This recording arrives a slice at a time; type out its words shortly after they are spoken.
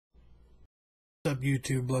What's up,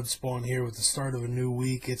 YouTube? Bloodspawn here with the start of a new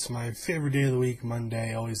week. It's my favorite day of the week,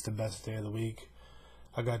 Monday, always the best day of the week.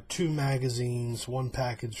 I got 2 magazines, 1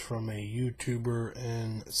 package from a YouTuber,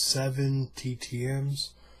 and 7 TTMs.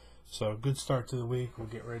 So, good start to the week. We'll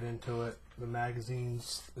get right into it. The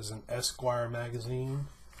magazines is an Esquire magazine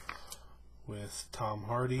with Tom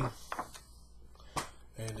Hardy,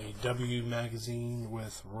 and a W magazine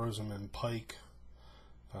with Rosamund Pike.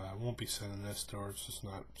 I won't be sending this to her, it's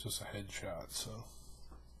just a headshot, so.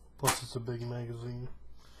 Plus it's a big magazine.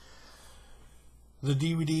 The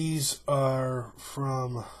DVDs are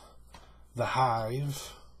from The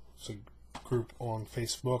Hive. It's a group on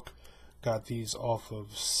Facebook. Got these off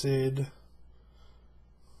of Sid.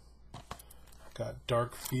 Got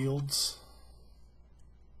Dark Fields.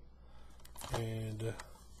 And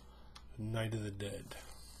Night of the Dead.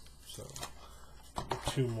 So,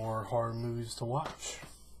 2 more horror movies to watch.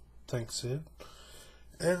 Thanks, Sid.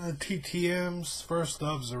 And the TTMs, first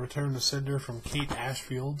up is a return to sender from Kate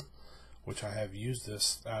Ashfield, which I have used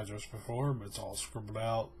this address before, but it's all scribbled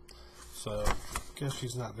out, so I guess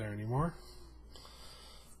she's not there anymore.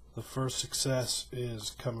 The first success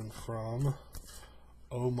is coming from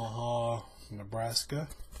Omaha, Nebraska.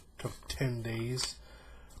 Took 10 days.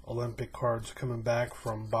 Olympic cards coming back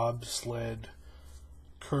from bobsled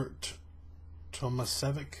Kurt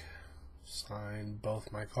Tomasevic. Signed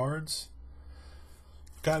both my cards.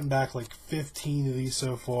 Gotten back like 15 of these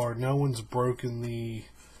so far. No one's broken the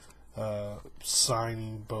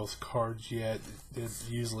signing both cards yet.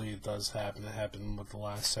 Usually it does happen. It happened with the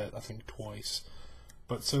last set, I think twice.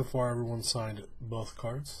 But so far everyone signed both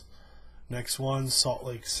cards. Next one, Salt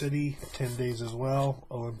Lake City, 10 days as well.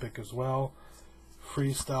 Olympic as well.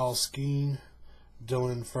 Freestyle skiing,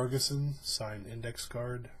 Dylan Ferguson, signed index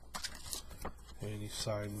card. And he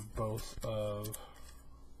signed both of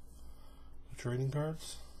the trading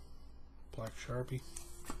cards. Black Sharpie.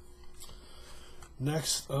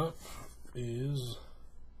 Next up is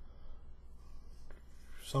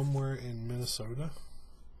somewhere in Minnesota.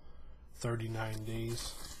 39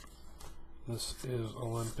 days. This is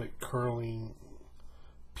Olympic curling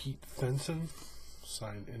Pete Fenson.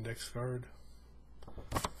 Signed index card.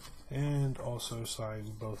 And also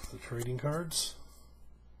signed both the trading cards.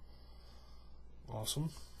 Awesome.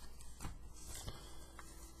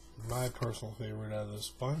 My personal favorite out of this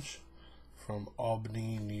bunch, from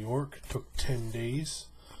Albany, New York, took 10 days.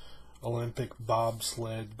 Olympic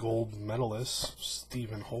bobsled gold medalist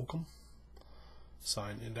Stephen Holcomb,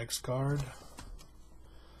 signed index card,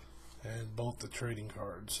 and both the trading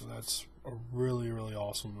cards. So that's a really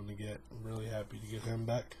awesome one to get. I'm really happy to get him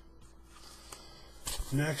back.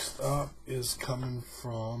 Next up is coming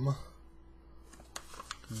from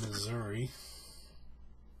Missouri.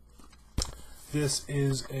 This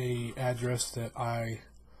is a address that I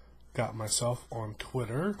got myself on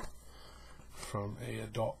Twitter from a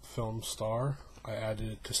adult film star. I added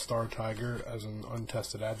it to Star Tiger as an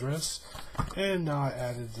untested address, and now I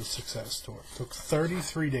added the success to it. Took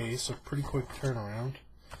 33 days, so pretty quick turnaround.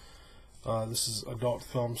 This is adult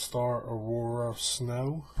film star Aurora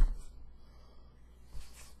Snow.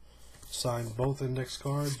 Signed both index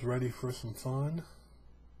cards, ready for some fun.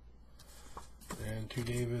 And to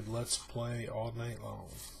David, let's play all night long.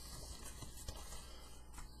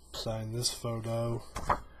 Sign this photo,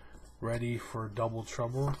 ready for double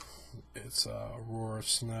trouble. It's Aurora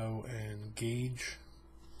Snow and Gage.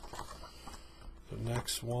 The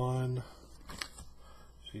next one,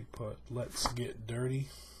 she put let's get dirty.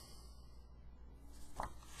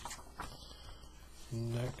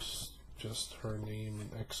 Next, just her name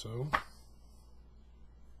in XO.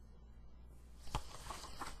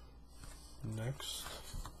 Next,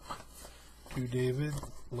 to David,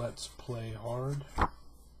 let's play hard.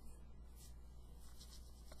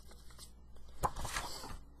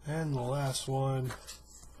 And the last one,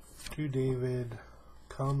 to David,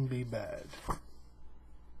 come be bad.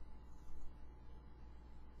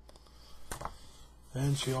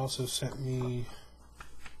 And she also sent me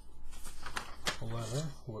a letter,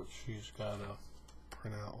 which she's got a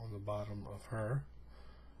printout on the bottom of her.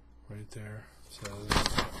 Right there. It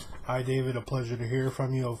says, hi David, a pleasure to hear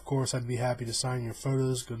from you. Of course, I'd be happy to sign your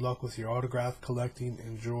photos. Good luck with your autograph collecting.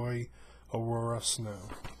 Enjoy, Aurora Snow.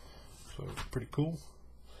 So, pretty cool.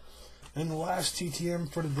 And the last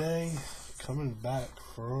TTM for today, coming back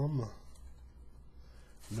from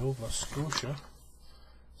Nova Scotia.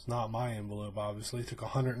 It's not my envelope, obviously. It took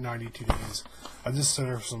 192 days. I just sent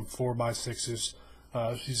her some 4x6s.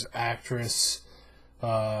 She's an actress.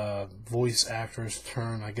 Voice actress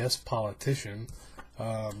turned, I guess, politician.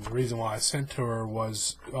 The reason why I sent to her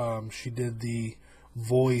was she did the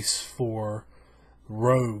voice for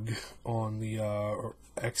Rogue on the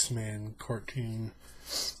X-Men cartoon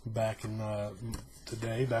back in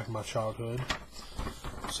back in my childhood.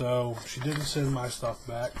 So she didn't send my stuff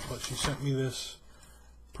back, but she sent me this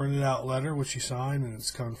printed out letter which she signed, and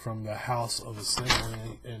it's come from the House of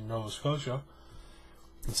Assembly in Nova Scotia.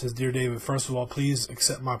 It says, "Dear David, first of all, please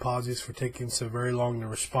accept my apologies for taking so very long to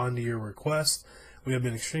respond to your request. We have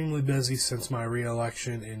been extremely busy since my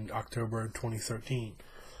re-election in October 2013.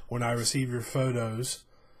 When I received your photos,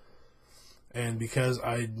 and because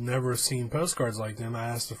I'd never seen postcards like them, I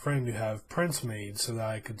asked a friend to have prints made so that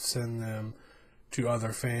I could send them to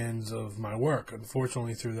other fans of my work.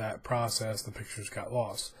 Unfortunately, through that process, the pictures got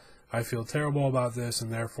lost. I feel terrible about this,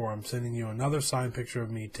 and therefore I'm sending you another signed picture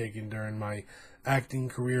of me taken during my acting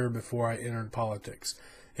career before I entered politics.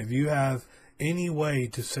 If you have any way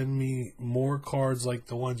to send me more cards like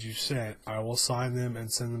the ones you sent, I will sign them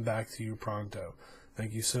and send them back to you pronto.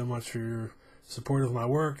 Thank you so much for your support of my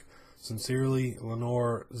work. Sincerely,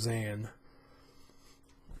 Lenore Zan."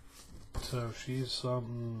 So she's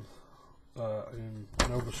in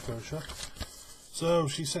Nova Scotia. So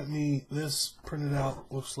she sent me this printed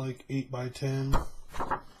out, looks like 8x10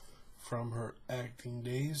 from her acting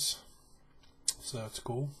days. So that's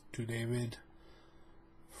cool. To David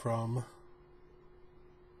from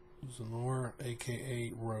Lenore,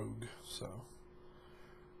 aka Rogue. So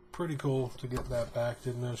pretty cool to get that back.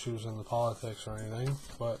 Didn't know she was in the politics or anything,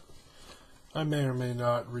 but I may or may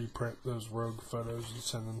not reprint those Rogue photos and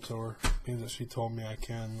send them to her. Being that she told me I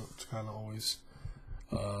can, it's kind of always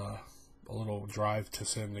a little drive to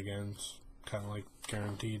send again. It's kind of like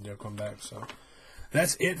guaranteed they'll come back. So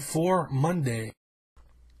that's it for Monday.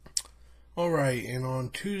 Alright, and on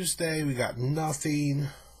Tuesday we got nothing.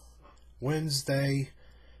 Wednesday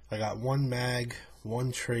I got one mag,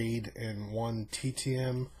 one trade, and one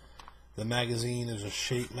TTM. The magazine is a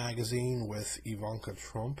Shape magazine with Ivanka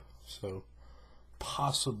Trump, so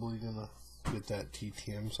possibly gonna get that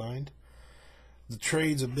TTM signed. The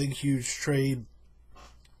trade's a big, huge trade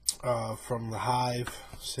from the Hive,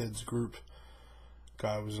 Sid's group.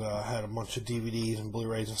 Guy was had a bunch of DVDs and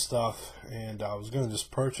Blu-rays and stuff, and I was gonna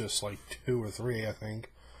just purchase like 2 or 3, I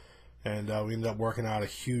think, and we ended up working out a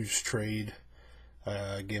huge trade.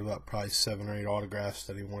 Gave up probably 7 or 8 autographs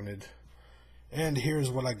that he wanted, and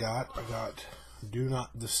here's what I got. I got Do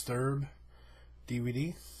Not Disturb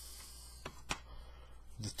DVD,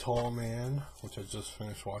 The Tall Man, which I just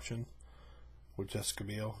finished watching, with Jessica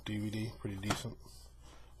Biel DVD, pretty decent.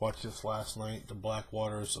 Watched this last night, The Black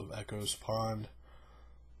Waters of Echo's Pond.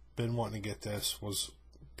 Been wanting to get this, was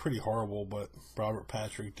pretty horrible, but Robert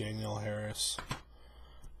Patrick, Danielle Harris,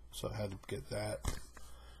 so I had to get that.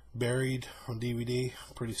 Buried on DVD,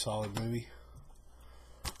 pretty solid movie.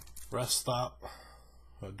 Rest Stop,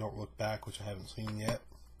 Don't Look Back, which I haven't seen yet.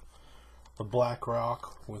 The Black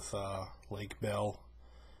Rock with Lake Bell,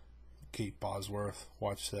 Kate Bosworth,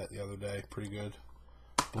 watched that the other day, pretty good.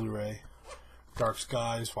 Blu-ray. Dark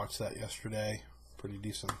Skies, watched that yesterday, pretty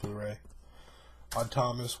decent Blu-ray. Odd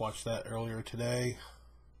Thomas, watched that earlier today.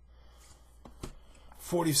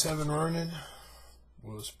 47 Ronin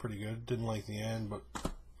was pretty good. Didn't like the end, but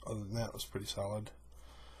other than that, it was pretty solid.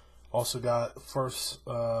 Also got first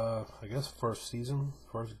season,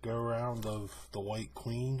 first go-round of The White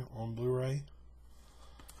Queen on Blu-ray.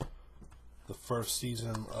 The first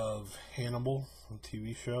season of Hannibal, the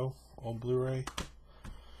TV show, on Blu-ray.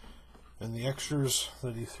 And the extras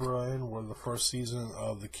that he threw in were the first season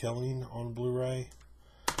of The Killing on Blu-ray,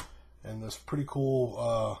 and this pretty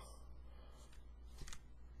cool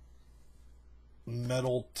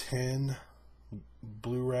metal tin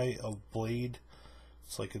Blu-ray of Blade.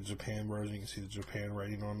 It's like a Japan version. You can see the Japan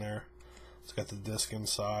rating on there. It's got the disc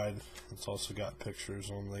inside. It's also got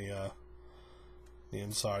pictures on the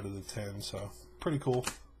inside of the tin, so pretty cool.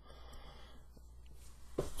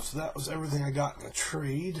 So that was everything I got in a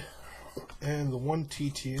trade. And the one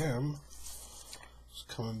TTM is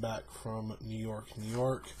coming back from New York. New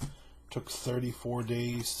York took 34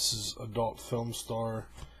 days. This is adult film star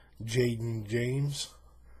Jaden James.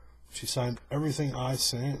 She signed everything I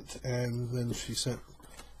sent, and then she sent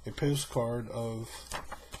a postcard of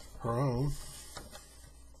her own.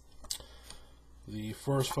 The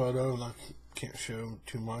first photo, I can't show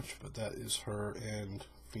too much, but that is her and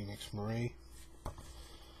Phoenix Marie.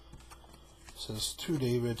 It says, "To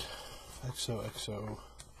David, XOXO."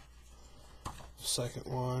 Second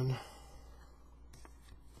one,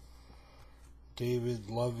 "David,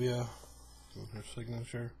 love ya," and her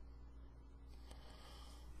signature.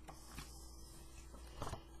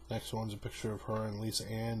 Next one's a picture of her and Lisa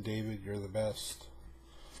Ann. "David, you're the best."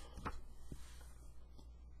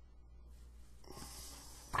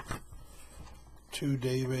 To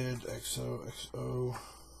David, XOXO.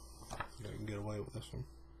 I can get away with this one.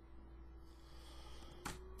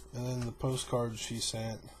 And then the postcard she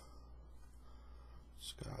sent.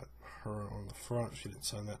 It's got her on the front. She didn't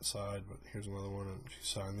sign that side, but here's another one, and she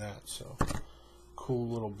signed that. So, cool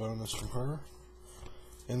little bonus from her.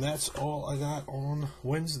 And that's all I got on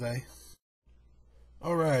Wednesday.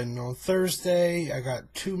 Alright, and on Thursday, I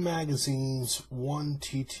got 2 magazines, 1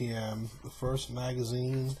 TTM. The first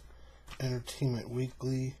magazine, Entertainment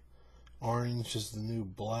Weekly. Orange is the new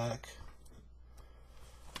black.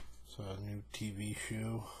 It's a new TV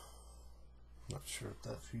show. Not sure if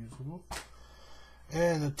that's usable.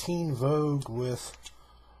 And a Teen Vogue with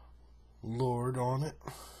Lord on it.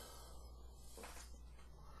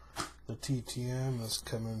 The TTM is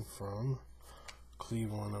coming from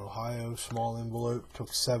Cleveland, Ohio. Small envelope.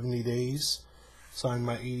 Took 70 days. Signed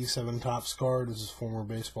my 87 Topps card. This is former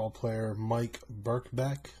baseball player Mike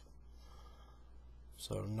Birkbeck.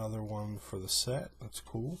 So another one for the set. That's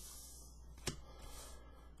cool.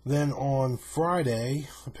 Then on Friday,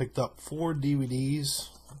 I picked up 4 DVDs.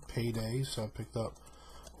 Payday. So I picked up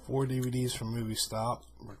 4 DVDs from Movie Stop,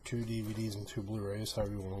 or 2 DVDs and 2 Blu-rays,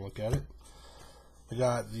 however you want to look at it. I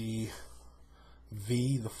got the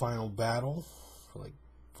The Final Battle for like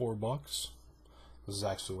 $4. This is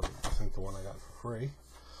actually what I think the one I got for free.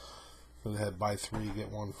 So they had buy 3 get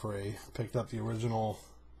 1 free. Picked up the original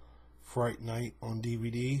Fright Night on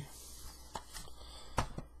DVD.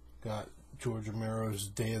 Got George Romero's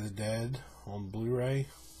Day of the Dead on Blu-ray.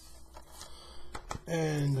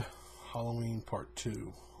 And Halloween Part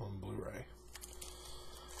 2 on Blu-ray.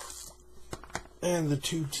 And the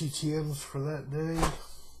 2 TTMs for that day.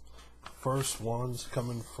 First one's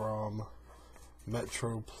coming from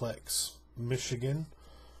Metroplex, Michigan.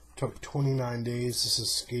 Took 29 days. This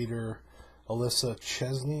is skater Alyssa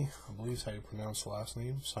Chesney, I believe is how you pronounce the last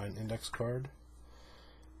name. Signed index card.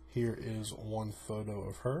 Here is one photo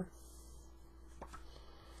of her.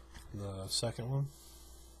 The second one.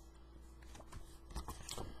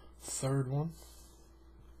 Third one.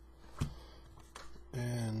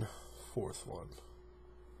 And fourth one.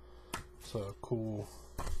 So cool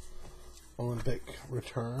Olympic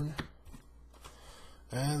return.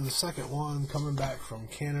 And the second one coming back from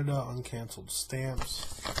Canada, uncanceled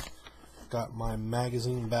stamps. Got my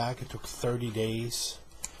magazine back. It took 30 days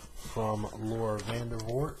from Laura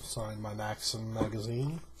Vandervoort. Signed my Maxim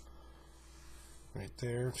magazine. Right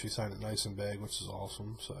there. She signed it nice and big, which is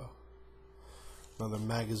awesome. So another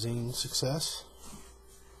magazine success.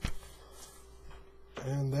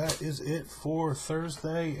 And that is it for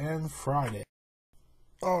Thursday and Friday.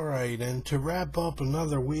 Alright, and to wrap up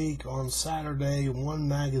another week, on Saturday, 1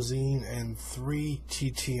 magazine and 3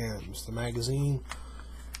 TTMs. The magazine,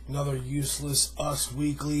 another useless Us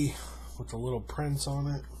Weekly with the little prints on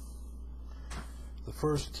it. The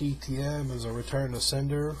first TTM is a return to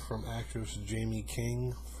sender from actress Jamie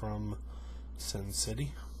King from Sin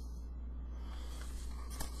City.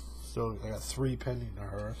 Still, I got 3 pending to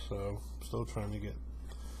her, so still trying to get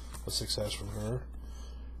a success from her.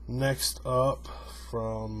 Next up,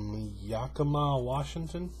 from Yakima,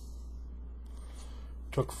 Washington.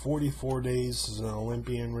 Took 44 days. This is an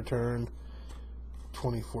Olympian return.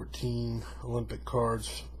 2014 Olympic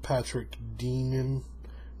cards. Patrick Deneen,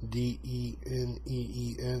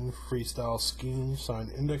 D-E-N-E-E-N, freestyle skiing.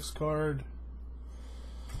 Signed index card.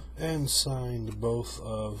 And signed both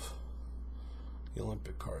of the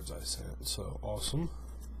Olympic cards I sent. So awesome.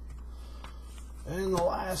 And the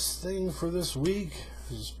last thing for this week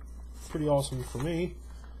is pretty awesome for me.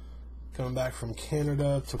 Coming back from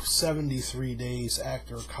Canada, took 73 days.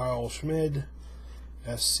 Actor Kyle Schmid,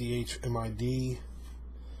 SCHMID,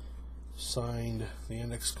 signed the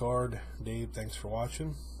index card. Dave, thanks for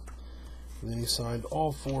watching. And then he signed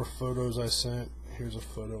all 4 photos I sent. Here's a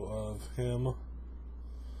photo of him.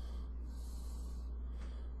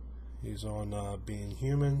 He's on Being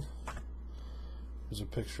Human. Here's a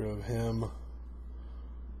picture of him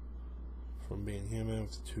from Being Human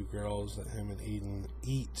with the 2 girls that him and Eden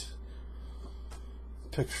eat.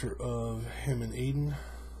 Picture of him and Eden,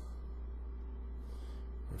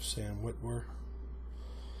 or Sam Witwer.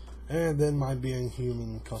 And then my Being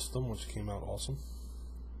Human custom, which came out awesome.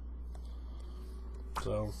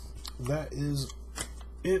 So that is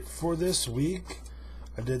it for this week.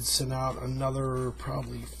 I did send out another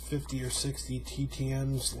probably 50 or 60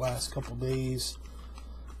 TTMs last couple days.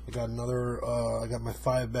 I got another, I got my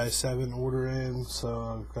 5x7 order in, so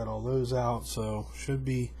I've got all those out, so should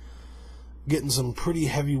be getting some pretty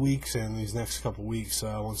heavy weeks in these next couple weeks.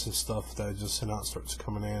 Once this stuff that I just sent out starts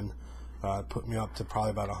coming in, put me up to probably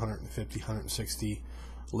about 150, 160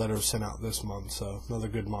 letters sent out this month, so another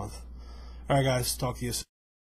good month. Alright guys, talk to you soon.